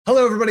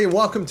Hello, everybody, and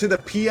welcome to the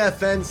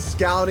PFN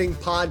Scouting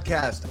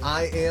Podcast.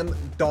 I am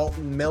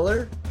Dalton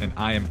Miller. And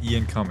I am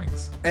Ian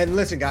Cummings. And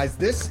listen, guys,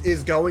 this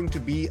is going to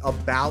be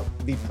about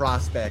the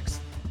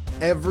prospects.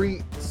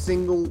 Every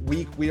single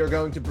week, we are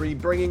going to be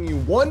bringing you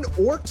one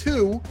or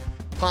two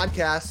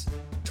podcasts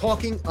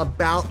talking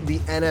about the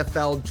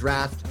NFL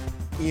draft.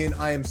 Ian,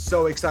 I am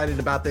so excited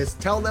about this.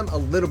 Tell them a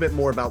little bit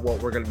more about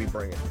what we're going to be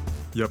bringing.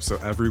 Yep, so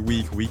every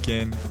week, week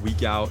in,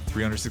 week out,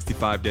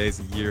 365 days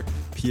a year,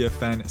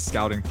 PFN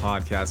Scouting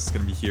Podcast is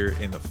going to be here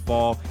in the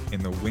fall,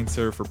 in the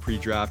winter for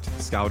pre-draft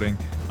scouting.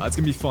 It's going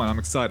to be fun. I'm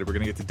excited. We're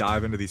going to get to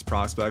dive into these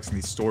prospects and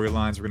these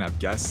storylines. We're going to have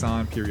guests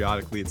on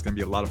periodically. It's going to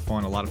be a lot of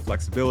fun, a lot of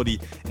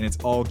flexibility, and it's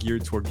all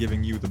geared toward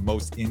giving you the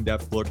most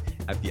in-depth look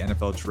at the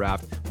NFL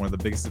draft, one of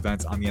the biggest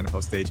events on the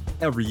NFL stage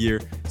every year.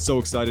 So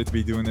excited to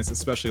be doing this,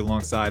 especially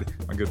alongside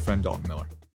my good friend Dalton Miller.